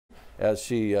as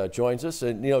she joins us.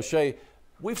 And, you know, Shea,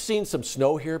 we've seen some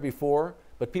snow here before,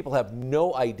 but people have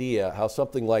no idea how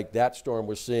something like that storm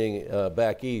we're seeing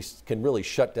back east can really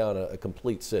shut down a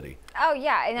complete city. Oh,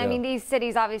 yeah. And I mean, these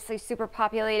cities obviously super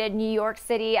populated. New York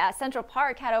City, Central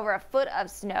Park had over a foot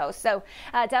of snow. So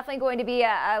definitely going to be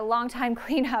a long time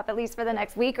cleanup, at least for the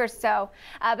next week or so.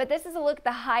 But this is a look at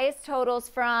the highest totals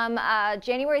from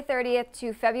January 30th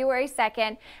to February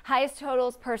 2nd, highest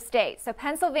totals per state. So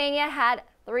Pennsylvania had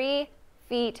 3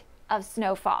 feet of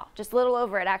snowfall, just a little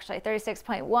over it actually,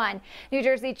 36.1. New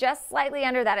Jersey just slightly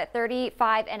under that at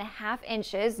 35.5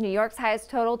 inches. New York's highest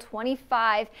total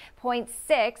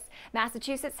 25.6.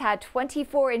 Massachusetts had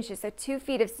 24 inches, so 2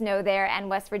 feet of snow there, and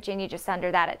West Virginia just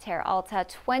under that at Terra Alta,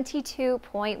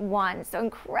 22.1. So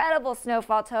incredible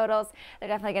snowfall totals. They're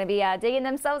definitely going to be digging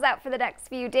themselves out for the next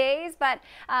few days, but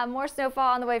more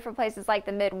snowfall on the way for places like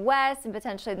the Midwest and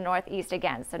potentially the Northeast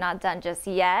again, so not done just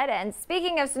yet. And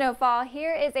speaking of snowfall,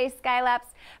 here is a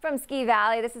skylapse from Ski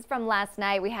Valley. This is from last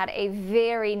night. We had a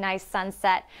very nice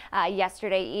sunset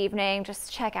yesterday evening.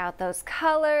 Just check out those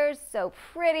colors, so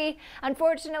pretty.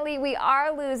 Unfortunately, we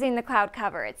are losing the cloud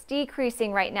cover. It's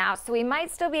decreasing right now, so we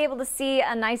might still be able to see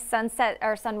a nice sunset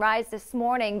or sunrise this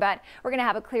morning, but we're going to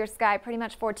have a clear sky pretty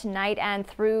much for tonight and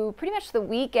through pretty much the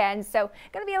weekend. So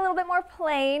going to be a little bit more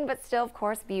plain, but still, of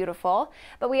course, beautiful.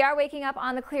 But we are waking up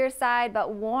on the clear side,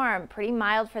 but warm, pretty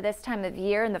mild for this time of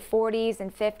year, in the 40s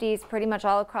and 50s pretty much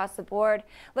all across the board.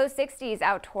 Low 60s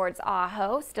out towards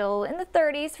Ajo, still in the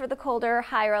 30s for the colder,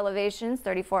 higher elevations,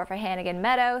 34 for Hannigan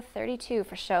Meadow, 32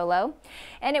 for Show Low.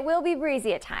 And it will be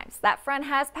breezy at times. That front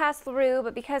has passed through,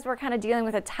 but because we're kind of dealing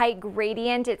with a tight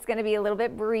gradient, it's going to be a little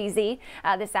bit breezy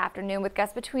this afternoon with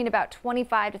gusts between about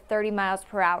 25 to 30 miles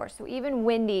per hour. So even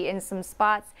windy in some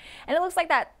spots. And it looks like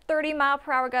that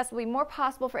 30-mile-per-hour gust will be more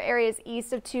possible for areas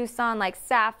east of Tucson like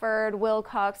Safford,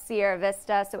 Wilcox, Sierra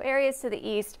Vista. So areas to the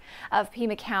east of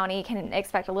Pima County can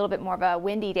expect a little bit more of a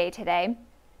windy day today.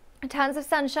 Tons of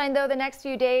sunshine, though, the next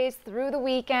few days through the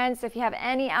weekend. So if you have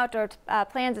any outdoor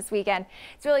plans this weekend,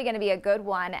 it's really going to be a good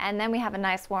one. And then we have a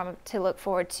nice warm to look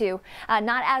forward to.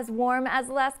 Not as warm as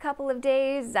the last couple of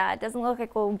days. It doesn't look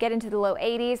like we'll get into the low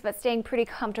 80s, but staying pretty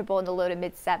comfortable in the low to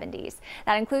mid 70s.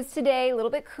 That includes today, a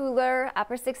little bit cooler,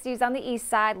 upper 60s on the east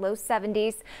side, low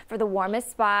 70s for the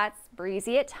warmest spots.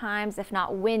 Breezy at times, if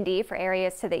not windy, for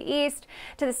areas to the east.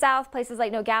 To the south, places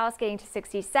like Nogales getting to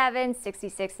 67,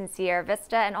 66 in Sierra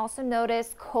Vista, and also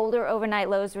notice colder overnight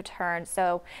lows return.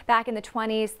 So back in the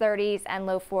 20s, 30s, and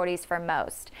low 40s for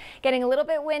most. Getting a little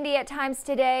bit windy at times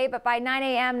today, but by 9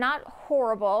 a.m. not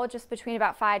horrible, just between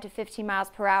about 5 to 15 miles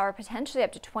per hour, potentially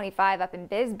up to 25 up in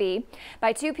Bisbee.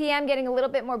 By 2 p.m. getting a little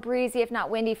bit more breezy, if not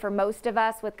windy, for most of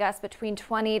us, with gusts between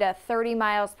 20 to 30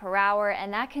 miles per hour,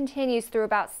 and that continues through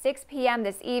about 6 p.m.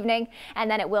 this evening, and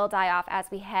then it will die off as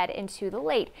we head into the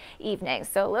late evening.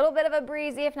 So a little bit of a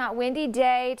breezy, if not windy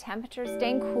day. Temperatures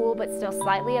staying cool, but still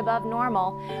slightly above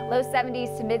normal. Low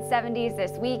 70s to mid 70s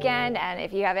this weekend. And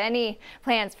if you have any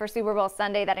plans for Super Bowl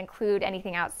Sunday that include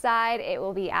anything outside, it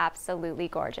will be absolutely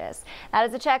gorgeous. That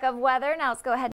is a check of weather. Now let's go ahead